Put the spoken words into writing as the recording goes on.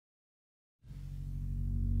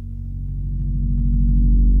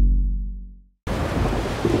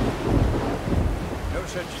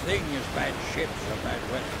bad ships or bad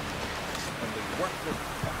weather. When we work with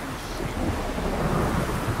fucking sea.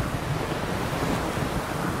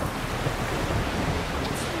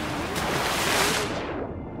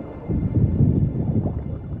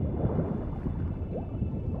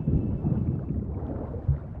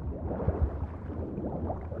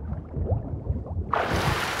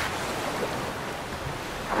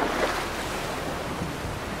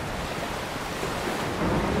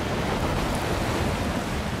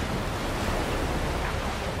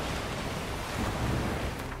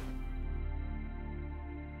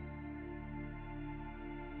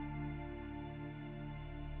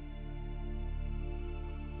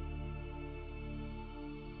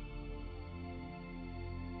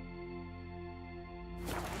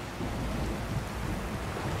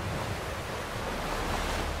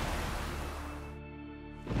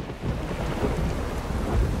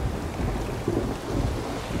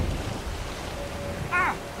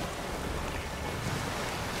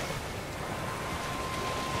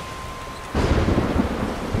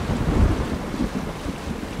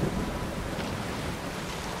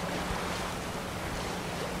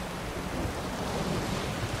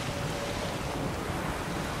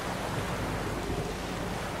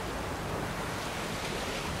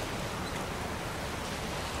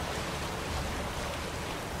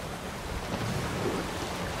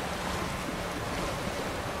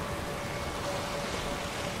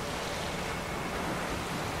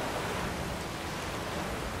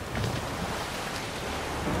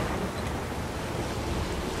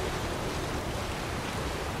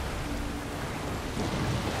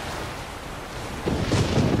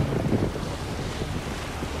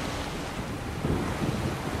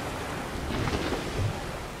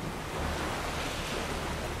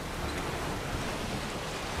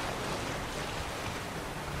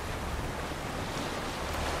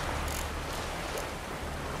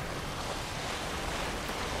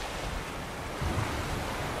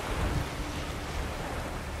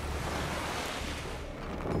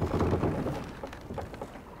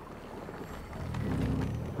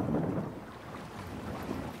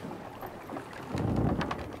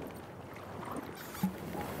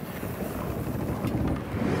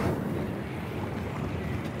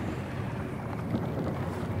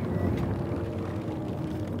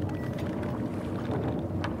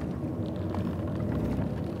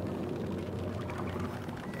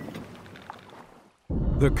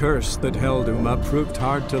 The curse that held Uma proved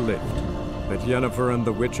hard to lift, but Yennefer and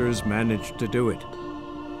the Witchers managed to do it.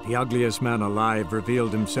 The ugliest man alive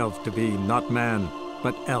revealed himself to be not man,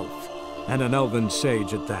 but elf, and an elven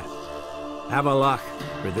sage at that. Avallac'h,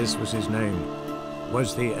 for this was his name,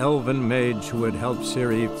 was the elven mage who had helped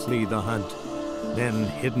Ciri flee the hunt, then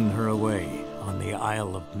hidden her away on the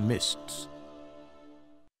Isle of Mists.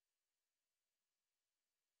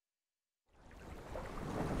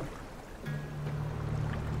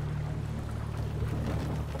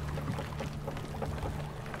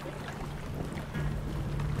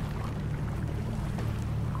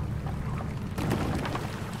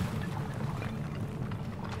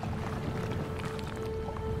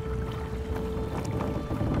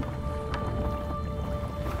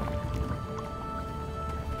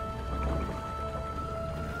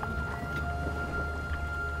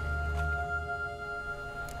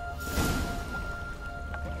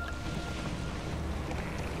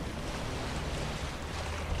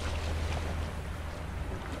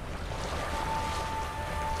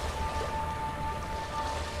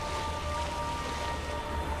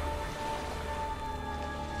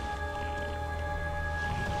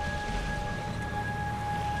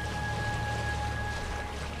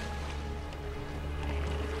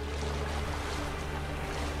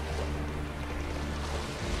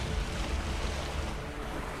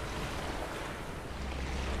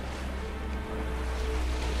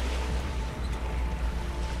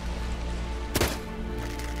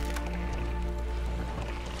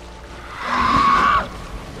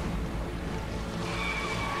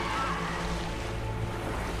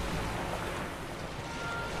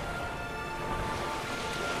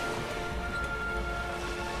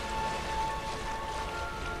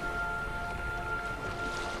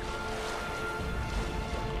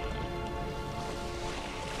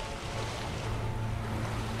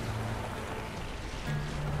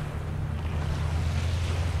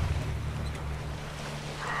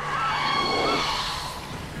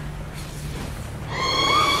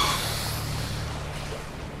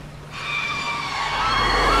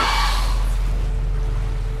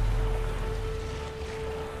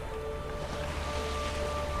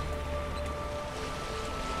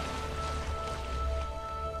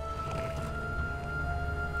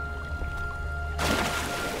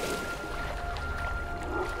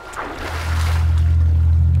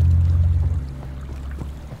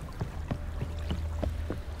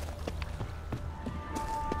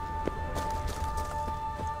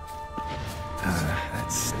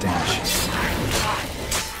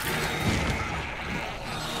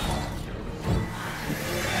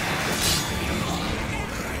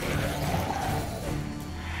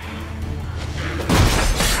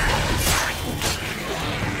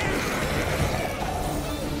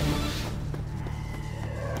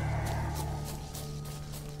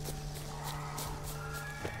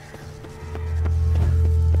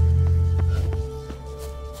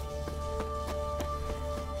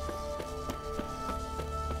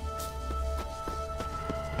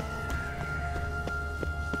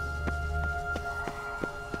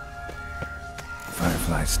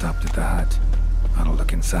 stopped at the hut. Ought to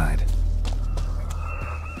look inside.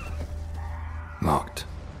 Locked.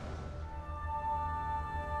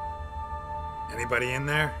 Anybody in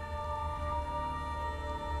there?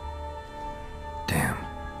 Damn.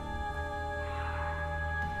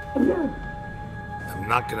 I'm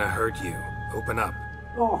not gonna hurt you. Open up.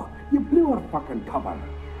 Oh, you blew our fucking cover.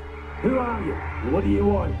 Who are you? What do you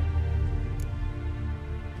want?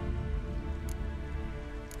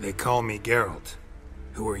 They call me Geralt.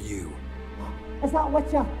 Who are you? Is that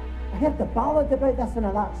Witcher? I heard the ballad about this and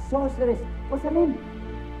that sorceress. What's her name?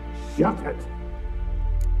 Shut it!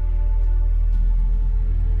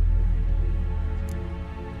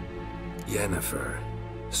 Yennefer.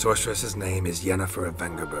 Sorceress's name is Yennefer of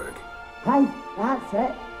Vengerberg. Aye, that's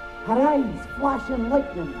it. Her eyes flashing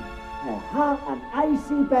lightning. Her heart an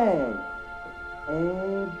icy bed.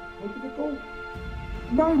 Where did it go?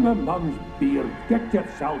 Now my mum's beard, get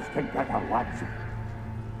yourselves together, lads.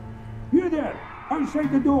 You there,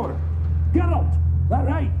 outside the door. Geralt, that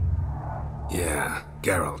right? Yeah,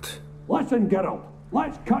 Geralt. Listen, Geralt,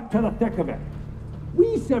 let's cut to the thick of it.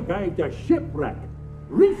 We survived a shipwreck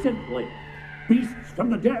recently. Beasts from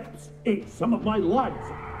the depths ate some of my lads,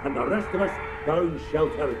 and the rest of us found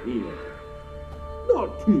shelter here.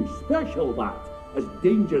 Not too special, that, as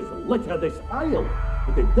dangers litter this isle,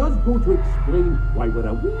 but it does go to explain why we're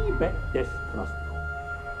a wee bit distrustful.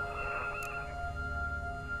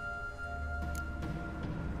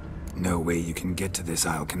 No way you can get to this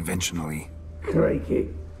isle conventionally. Crikey,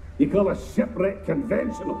 you call a shipwreck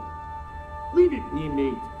conventional? Leave it me,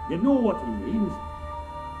 mate. You know what he means.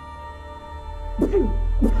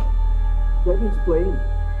 Let me explain.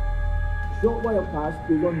 A short while past,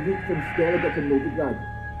 we were en route from Skellige to Novigrad.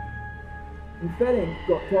 And Ferenc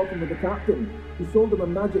got talking with the captain, who sold him a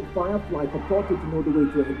magic firefly purported to know the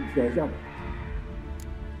way to a hidden treasure.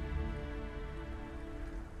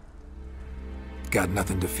 Got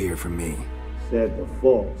nothing to fear from me. Said the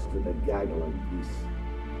fox to the gaggling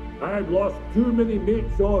geese. I've lost too many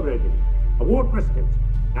mates already. I won't risk it.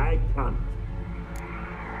 I can't.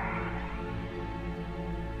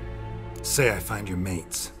 Say I find your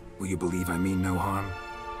mates. Will you believe I mean no harm?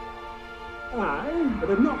 Aye,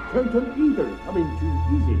 but I'm not counting either coming too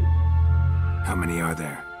easy. How many are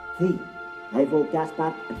there? 3. Awoke,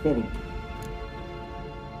 Gaspard, and Ferenc.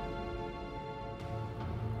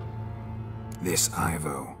 This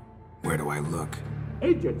Ivo. Where do I look?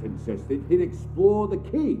 Agent insisted he'd explore the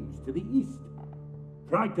caves to the east.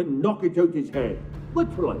 Tried to knock it out his head.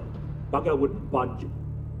 Literally. Bugger wouldn't budge.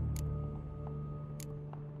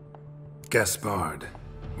 Gaspard.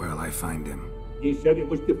 Where'll I find him? He said it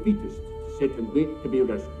was defeatist to sit and wait to be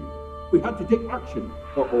rescued. We had to take action,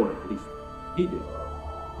 or at least he did.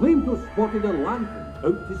 Claimed to have spotted a lantern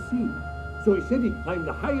out to sea, so he said he'd climb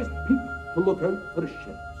the highest peak to look out for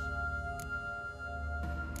ships.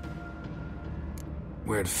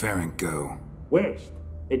 Where'd Ferenc go? West,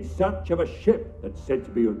 in search of a ship that's said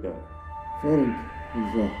to be out there. Ferenc,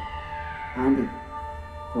 he's handy.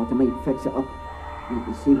 Thought I might fix it up. You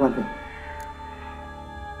can see what the...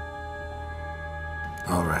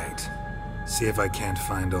 All right. See if I can't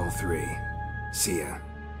find all 3. See ya.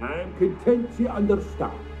 I'm content you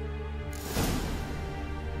understand.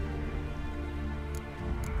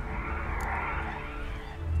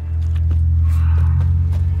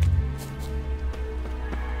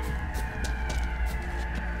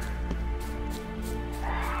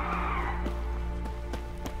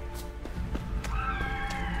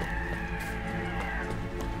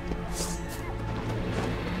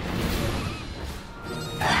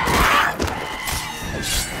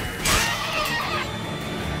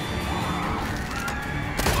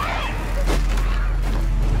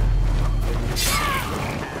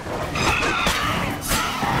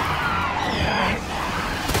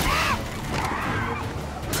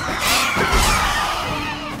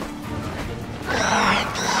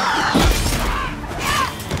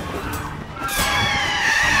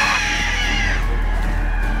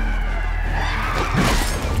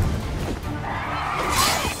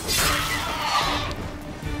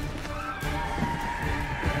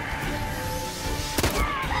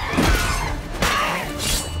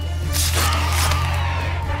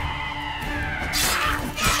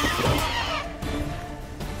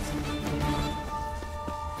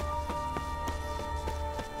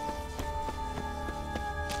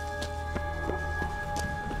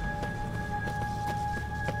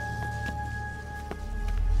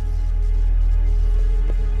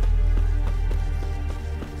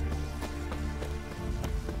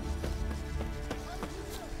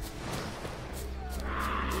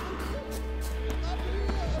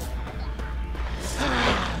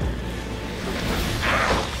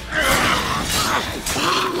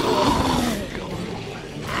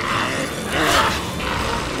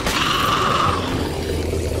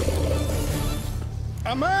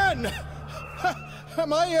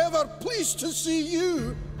 I ever pleased to see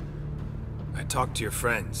you. I talked to your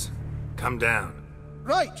friends. Come down.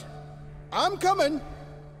 Right. I'm coming.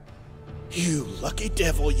 You lucky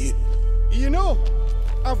devil, you. You know,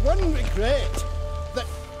 I've one regret. That...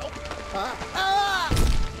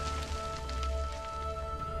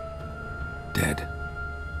 Dead.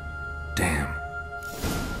 Damn.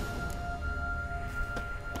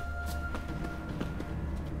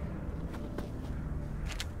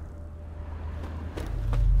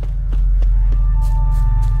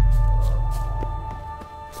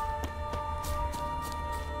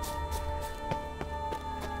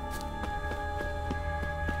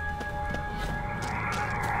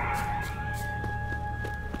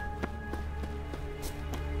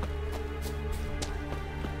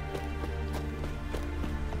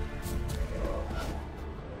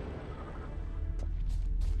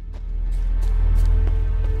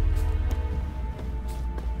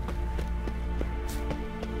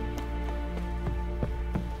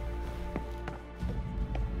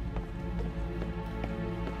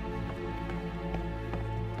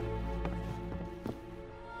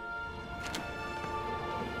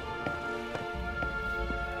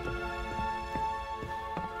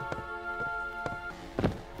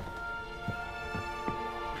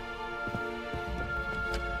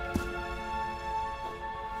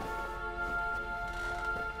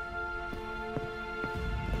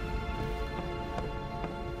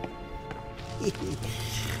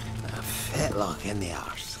 A fetlock in the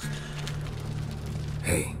arse.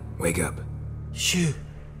 Hey, wake up. Shoo.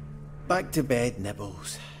 Back to bed,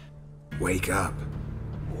 Nibbles. Wake up.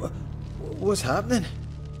 What's happening?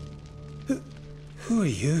 Who are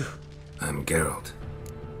you? I'm Geralt.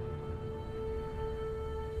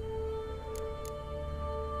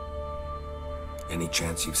 Any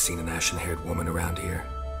chance you've seen an ashen-haired woman around here?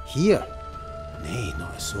 Here? Nay,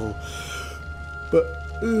 not a soul. But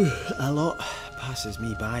a lot passes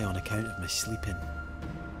me by on account of my sleeping.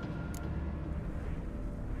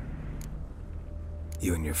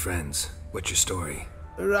 You and your friends, what's your story?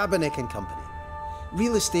 Rabinick and Company.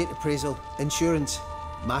 Real estate appraisal, insurance,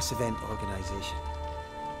 mass event organisation.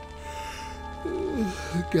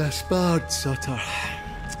 Gaspard Sutter.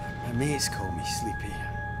 My mates call me Sleepy.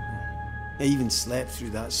 I even slept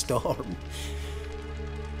through that storm.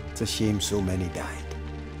 It's a shame so many died.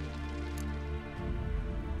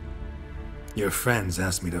 Your friends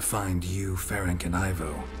asked me to find you, Ferenc, and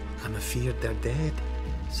Ivo. I'm afeard they're dead.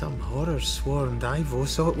 Some horror swarmed Ivo,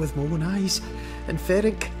 saw it with my own eyes. And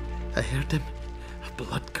Ferenc, I heard him. A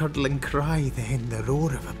blood-curdling cry, then the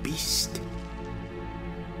roar of a beast.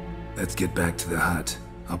 Let's get back to the hut.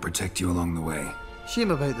 I'll protect you along the way.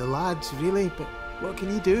 Shame about the lads, really, but what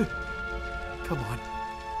can he do? Come on.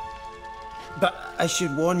 But I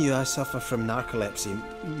should warn you, I suffer from narcolepsy,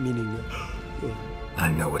 meaning...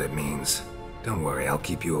 I know what it means. Don't worry, I'll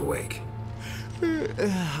keep you awake.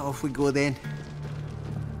 Off we go then.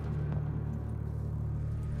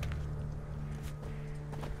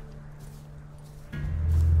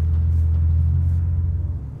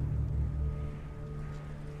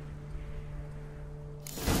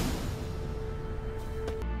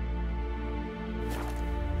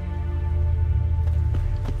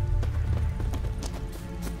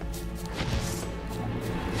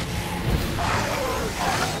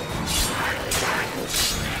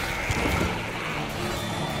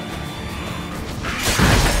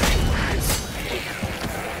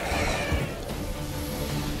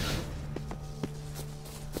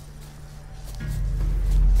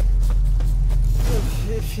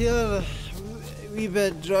 Feel a wee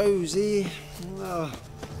bit drowsy. Oh.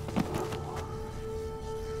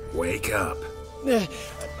 Wake up.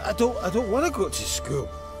 I don't want to go to school.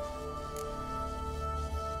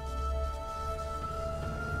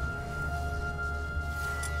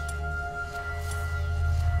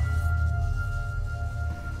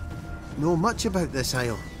 Know much about this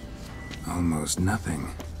isle? Almost nothing.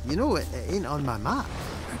 You know, it ain't on my map.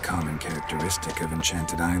 A common characteristic of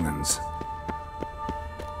enchanted islands.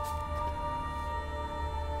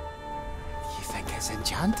 It's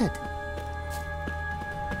enchanted.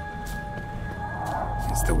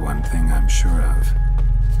 It's the one thing I'm sure of.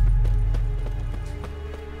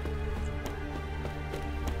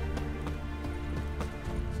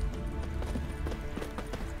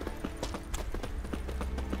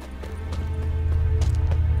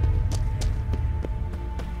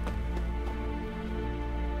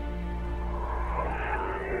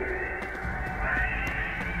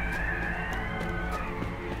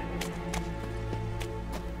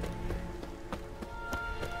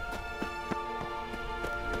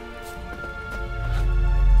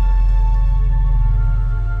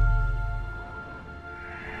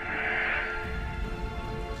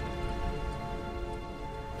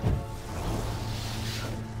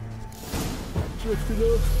 drifting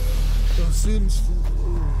off. I'll soon...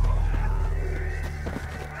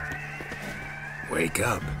 Wake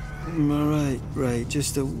up. Right.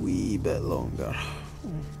 Just a wee bit longer.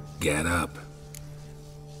 Get up.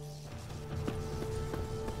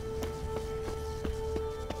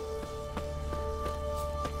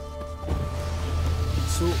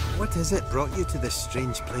 So, what is it brought you to this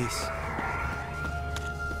strange place?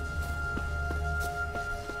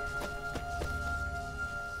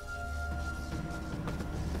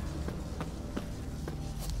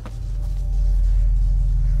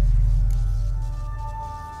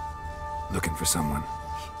 Looking for someone.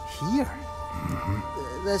 Here?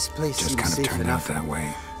 This place Just seems kind of safe turned enough. out that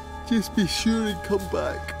way. Just be sure and come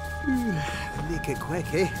back. Make it quick,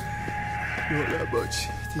 eh? Not that much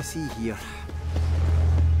to see here.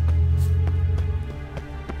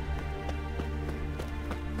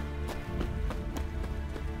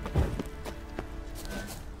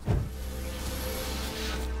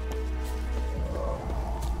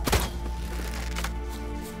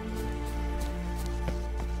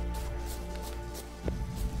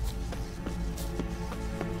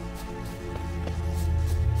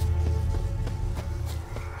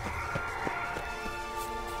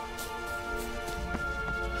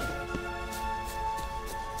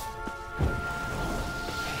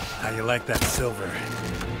 How you like that silver?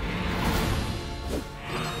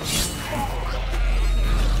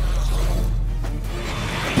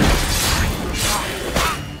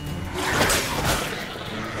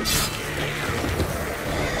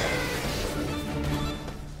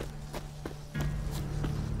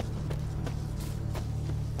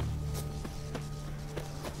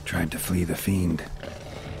 Tried to flee the fiend.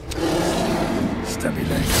 Stubby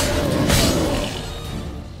legs.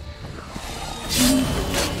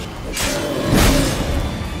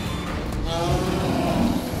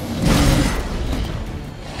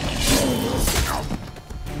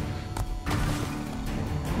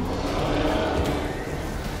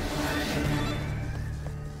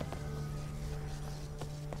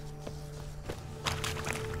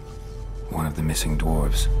 One of the missing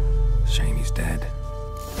dwarves. Shame he's dead.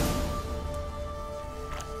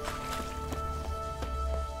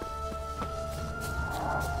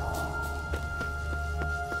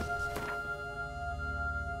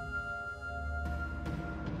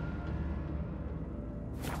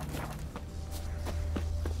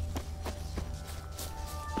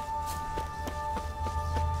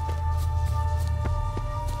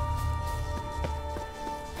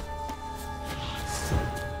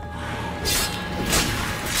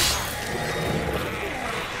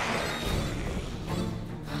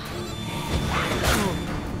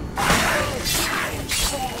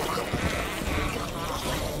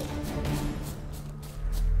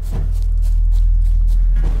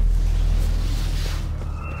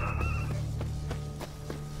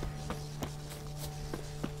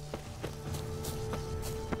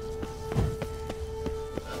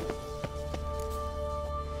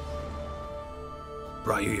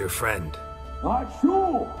 Brought you your friend.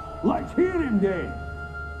 Sure. Let's hear him then.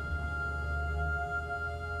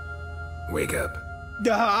 Wake up.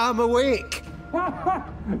 I'm awake.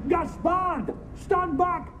 Gaspard! Stand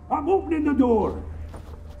back! I'm opening the door.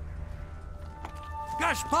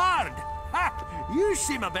 Gaspard! Ha! You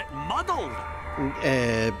seem a bit muddled.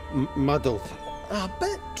 Muddled. A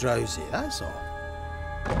bit drowsy, that's all.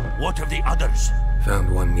 What of the others?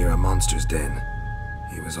 Found one near a monster's den.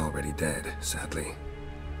 He was already dead, sadly.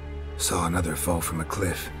 Saw another fall from a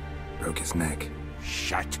cliff. Broke his neck.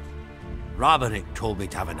 Shit. Avallac'h told me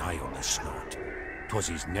to have an eye on the snot. 'Twas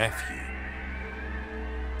his nephew.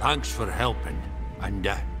 Thanks for helping, and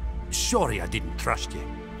sorry I didn't trust you.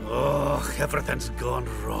 Oh, everything's gone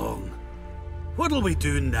wrong. What'll we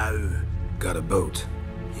do now? Got a boat.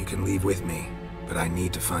 You can leave with me, but I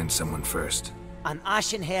need to find someone first. An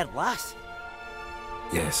ashen-haired lass?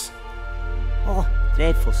 Yes. Oh,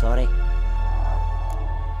 dreadful sorry.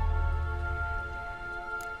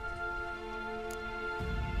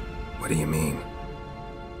 What do you mean?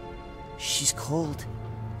 She's cold.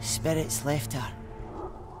 Spirits left her.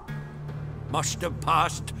 Must have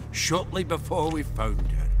passed shortly before we found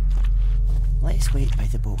her. Let's wait by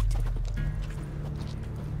the boat.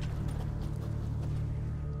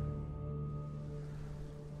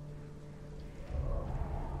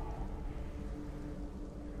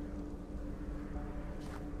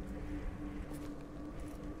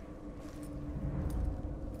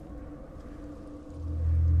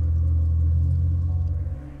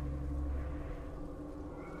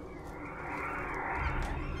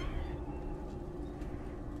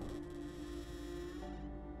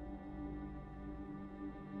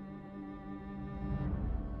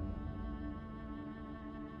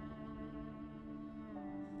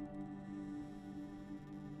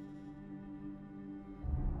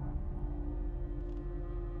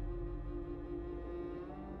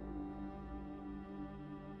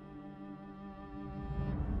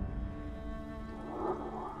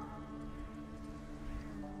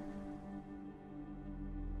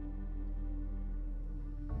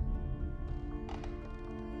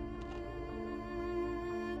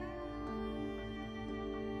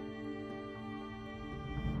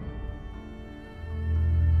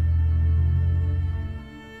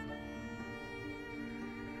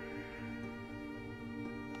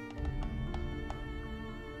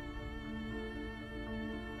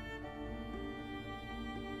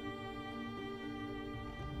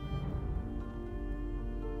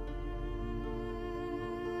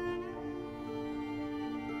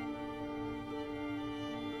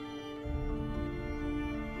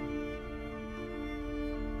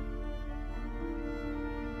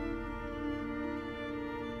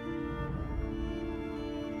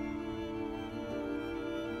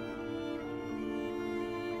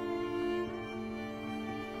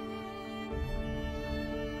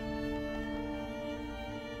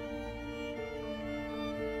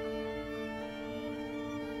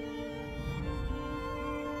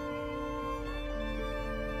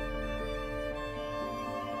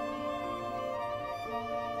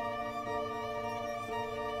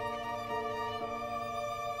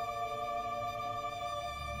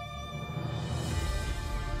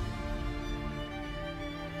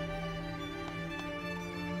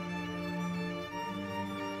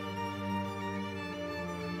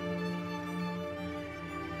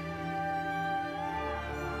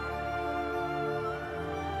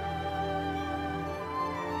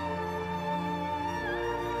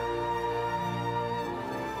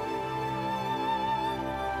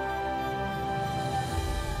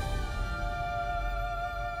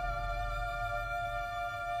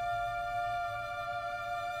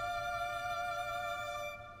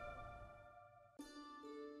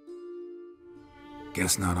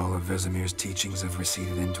 Guess not all of Vesemir's teachings have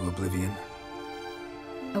receded into oblivion.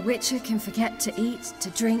 A witcher can forget to eat, to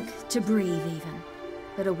drink, to breathe even.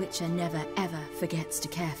 But a witcher never ever forgets to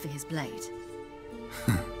care for his blade.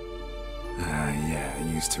 Yeah,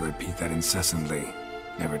 I used to repeat that incessantly.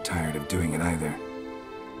 Never tired of doing it either.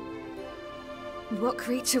 What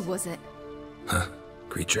creature was it? Huh?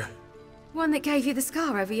 Creature? One that gave you the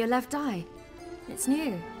scar over your left eye. It's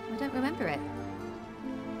new. I don't remember it.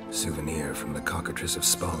 Souvenir from the cockatrice of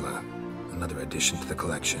Spalna. Another addition to the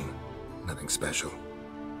collection. Nothing special.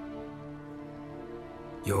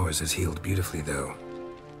 Yours has healed beautifully, though.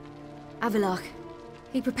 Avallac'h.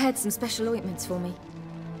 He prepared some special ointments for me.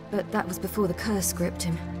 But that was before the curse gripped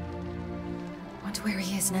him. Wonder where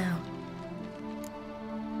he is now.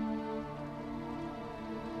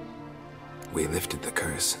 We lifted the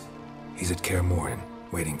curse. He's at Kaer Morhen,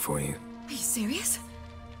 waiting for you. Are you serious?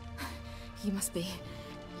 You must be...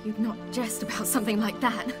 You'd not jest about something like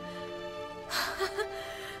that.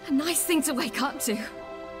 A nice thing to wake up to.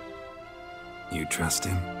 You trust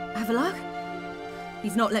him? Avallac'h?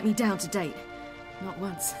 He's not let me down to date. Not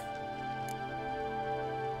once.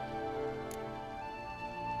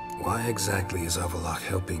 Why exactly is Avallac'h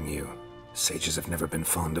helping you? Sages have never been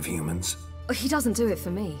fond of humans. He doesn't do it for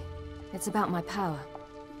me. It's about my power.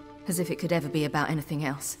 As if it could ever be about anything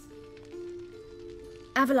else.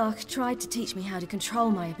 Avallac'h tried to teach me how to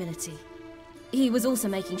control my ability. He was also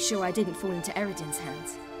making sure I didn't fall into Eredin's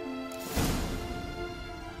hands.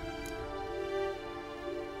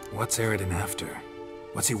 What's Eredin after?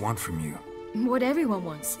 What's he want from you? What everyone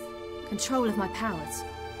wants. Control of my powers.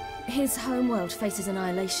 His homeworld faces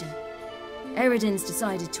annihilation. Eredin's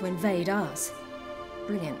decided to invade ours.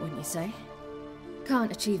 Brilliant, wouldn't you say?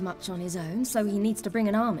 Can't achieve much on his own, so he needs to bring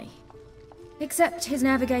an army. Except his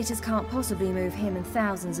navigators can't possibly move him and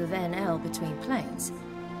thousands of NL between planes.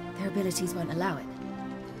 Their abilities won't allow it.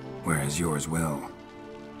 Whereas yours will.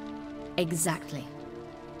 Exactly.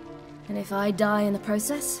 And if I die in the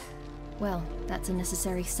process, well, that's a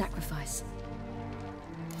necessary sacrifice.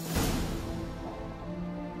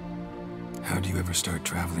 How do you ever start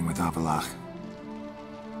traveling with Avallac'h?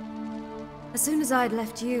 As soon as I'd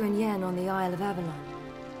left you and Yen on the Isle of Avalon,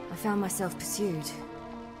 I found myself pursued.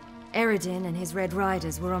 Eredin and his Red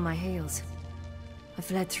Riders were on my heels. I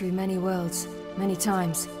fled through many worlds, many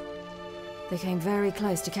times. They came very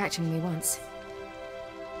close to catching me once.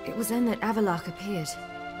 It was then that Avallac'h appeared,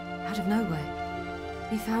 out of nowhere.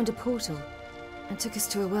 He found a portal, and took us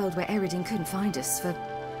to a world where Eredin couldn't find us for,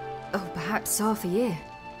 oh, perhaps half a year.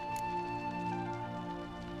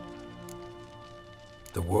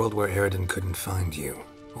 The world where Eredin couldn't find you.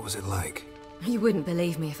 What was it like? You wouldn't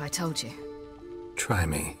believe me if I told you. Try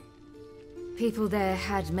me. People there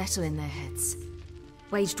had metal in their heads.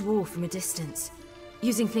 Waged war from a distance,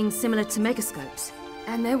 using things similar to megascopes.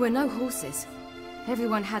 And there were no horses.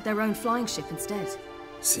 Everyone had their own flying ship instead.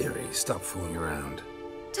 Ciri, stop fooling around.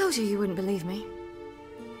 Told you wouldn't believe me.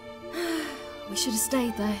 We should have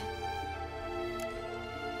stayed there.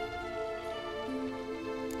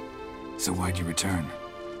 So why'd you return?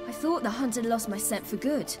 I thought the hunt had lost my scent for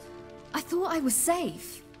good. I thought I was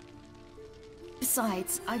safe.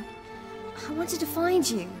 Besides, I wanted to find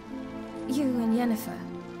you. You and Yennefer.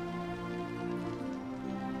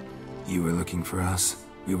 You were looking for us,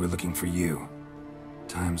 we were looking for you.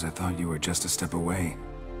 Times I thought you were just a step away.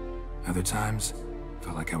 Other times,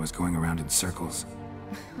 felt like I was going around in circles.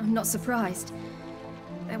 I'm not surprised.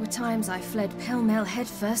 There were times I fled pell-mell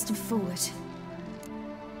headfirst and forward.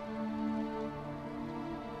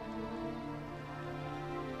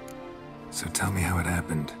 So tell me how it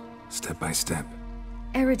happened, step by step.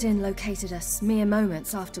 Eredin located us mere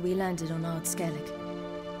moments after we landed on Skellige.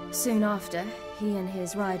 Soon after, he and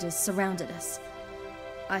his riders surrounded us.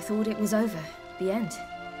 I thought it was over, the end.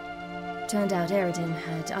 Turned out Eredin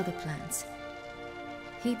had other plans.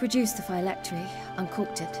 He produced the phylactery,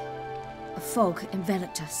 uncorked it. A fog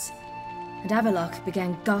enveloped us, and Avallac'h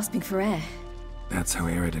began gasping for air. That's how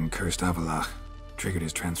Eredin cursed Avallac'h, triggered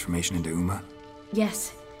his transformation into Uma?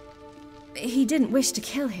 Yes. He didn't wish to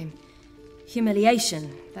kill him.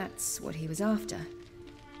 Humiliation, that's what he was after.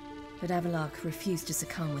 But Avallac'h refused to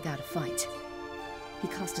succumb without a fight. He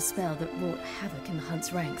cast a spell that wrought havoc in the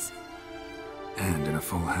hunt's ranks. And in a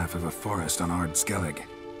full half of a forest on Skellige.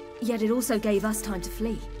 Yet it also gave us time to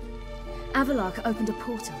flee. Avallac'h opened a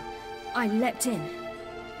portal. I leapt in.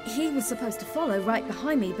 He was supposed to follow right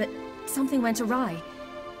behind me, but something went awry.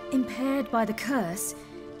 Impaired by the curse,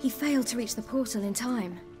 he failed to reach the portal in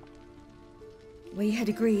time. We had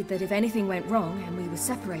agreed that if anything went wrong and we were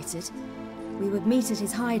separated, we would meet at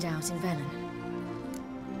his hideout in Velen.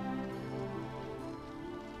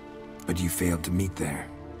 But you failed to meet there.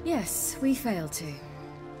 Yes, we failed to.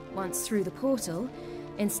 Once through the portal,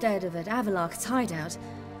 instead of at Avallac'h's hideout,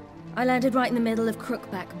 I landed right in the middle of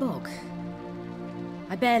Crookback Bog.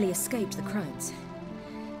 I barely escaped the crones.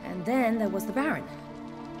 And then there was the Baron.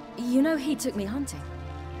 You know, he took me hunting.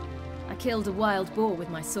 I killed a wild boar with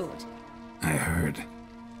my sword. I heard.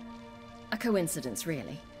 A coincidence,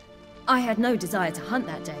 really. I had no desire to hunt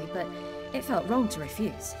that day, but it felt wrong to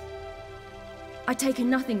refuse. I'd taken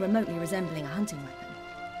nothing remotely resembling a hunting weapon.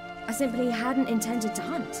 I simply hadn't intended to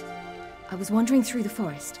hunt. I was wandering through the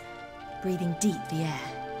forest, breathing deep the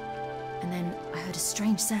air. And then I heard a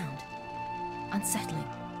strange sound. Unsettling.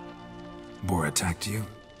 Boar attacked you?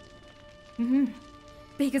 Mm-hmm.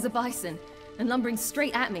 Big as a bison, and lumbering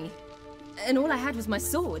straight at me. And all I had was my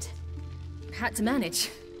sword. Had to manage.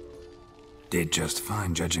 Did just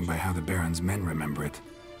fine, judging by how the Baron's men remember it.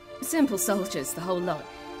 Simple soldiers, the whole lot.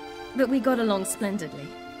 But we got along splendidly.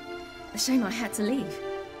 A shame I had to leave.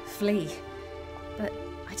 Flee. But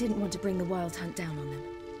I didn't want to bring the wild hunt down on them.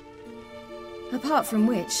 Apart from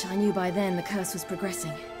which, I knew by then the curse was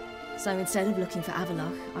progressing. So instead of looking for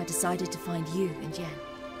Avallac'h, I decided to find you and Yen.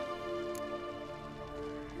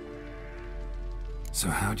 So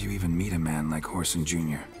how do you even meet a man like Whoreson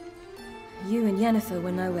Jr.? You and Yennefer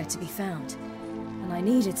were nowhere to be found, and I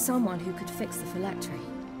needed someone who could fix the phylactery.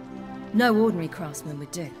 No ordinary craftsman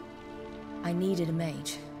would do. I needed a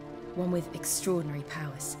mage, one with extraordinary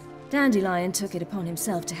powers. Dandelion took it upon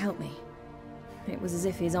himself to help me. It was as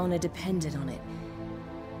if his honor depended on it.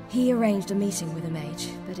 He arranged a meeting with a mage,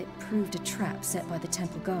 but it proved a trap set by the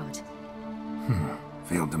temple guard.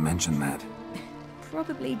 Failed to mention that.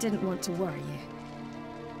 Probably didn't want to worry you.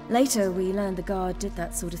 Later, we learned the guard did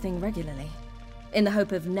that sort of thing regularly, in the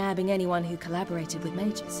hope of nabbing anyone who collaborated with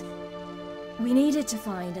mages. We needed to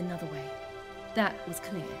find another way. That was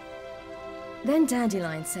clear. Then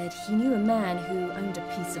Dandelion said he knew a man who owned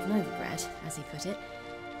a piece of Novigrad, as he put it,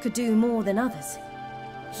 could do more than others.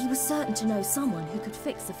 He was certain to know someone who could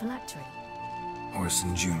fix the phylactery.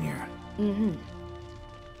 Whoreson Jr. Mm-hmm.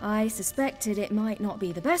 I suspected it might not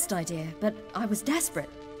be the best idea, but I was desperate.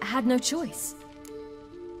 I had no choice.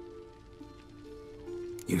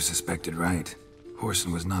 You suspected right.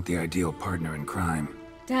 Whoreson was not the ideal partner in crime.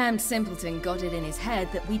 Damned simpleton got it in his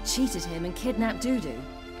head that we cheated him and kidnapped Dudu.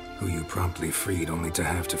 Who you promptly freed only to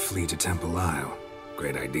have to flee to Temple Isle.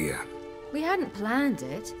 Great idea. We hadn't planned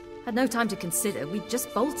it. Had no time to consider, we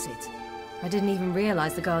just bolted. I didn't even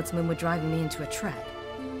realize the guardsmen were driving me into a trap.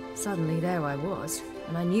 Suddenly there I was,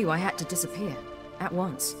 and I knew I had to disappear. At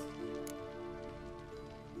once.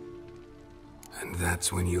 And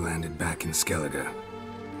that's when you landed back in Skellige.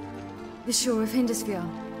 The shore of Hindisfjord.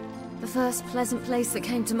 The first pleasant place that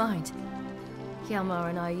came to mind.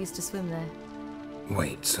 Hjalmar and I used to swim there.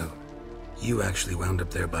 Wait, so you actually wound up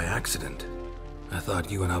there by accident? I thought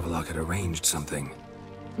you and Avallac'h had arranged something.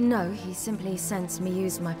 No, he simply sensed me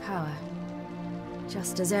use my power.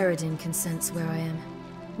 Just as Eredin can sense where I am,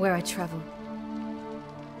 where I travel.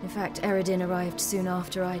 In fact, Eredin arrived soon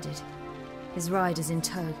after I did. His riders in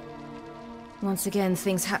tow. Once again,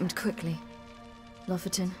 things happened quickly.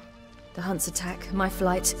 Lofoten, the hunt's attack, my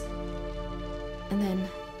flight. And then,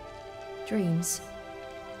 dreams.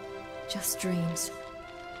 Just dreams.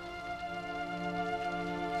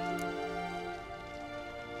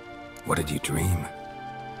 What did you dream?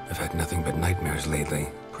 I've had nothing but nightmares lately.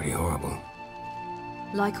 Pretty horrible.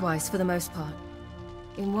 Likewise, for the most part.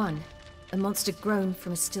 In one, a monster grown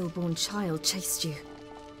from a stillborn child chased you.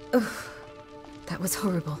 Ugh, that was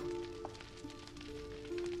horrible.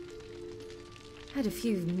 Had a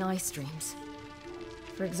few nice dreams.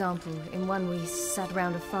 For example, in one we sat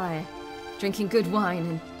around a fire, drinking good wine,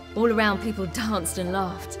 and all around people danced and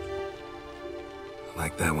laughed. I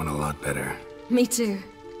like that one a lot better. Me too.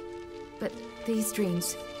 But these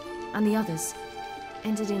dreams, and the others,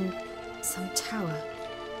 ended in some tower.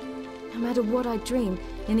 No matter what I dreamed,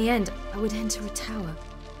 in the end, I would enter a tower.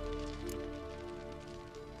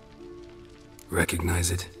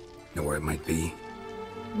 Recognize it? Know where it might be?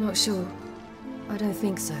 Not sure. I don't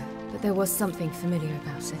think so, but there was something familiar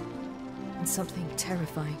about it. And something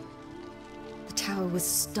terrifying. The tower was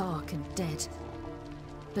stark and dead.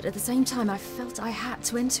 But at the same time, I felt I had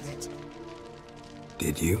to enter it.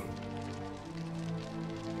 Did you?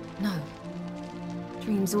 No.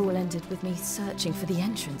 Dreams all ended with me searching for the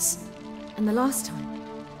entrance. And the last time,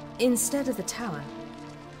 instead of the tower,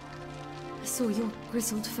 I saw your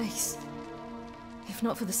grizzled face. If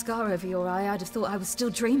not for the scar over your eye, I'd have thought I was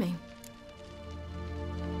still dreaming.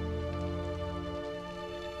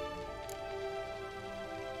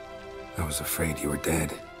 I was afraid you were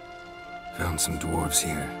dead. Found some dwarves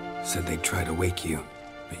here. Said they'd try to wake you.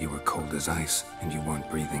 But you were cold as ice, and you weren't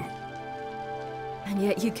breathing. And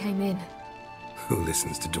yet you came in. Who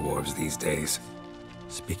listens to dwarves these days?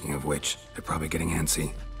 Speaking of which, they're probably getting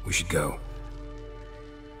antsy. We should go.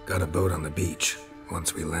 Got a boat on the beach.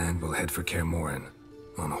 Once we land, we'll head for Kaer Morhen.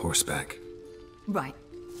 On horseback. Right.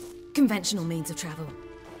 Conventional means of travel.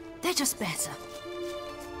 They're just better.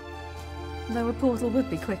 Though a portal would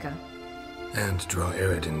be quicker. And draw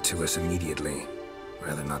Eredin to us immediately.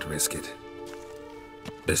 Rather not risk it.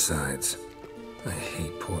 Besides, I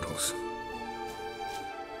hate portals.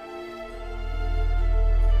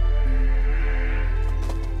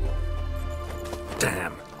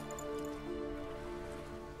 Damn.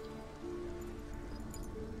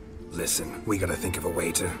 Listen, we gotta think of a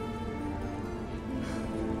way to...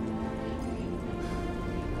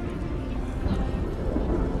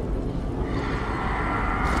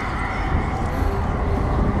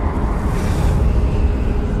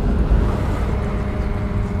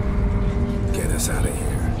 Get us out of here.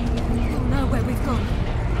 They'll know where we've gone.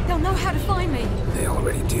 They'll know how to find me. They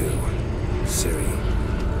already do.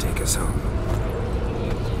 Ciri, take us home.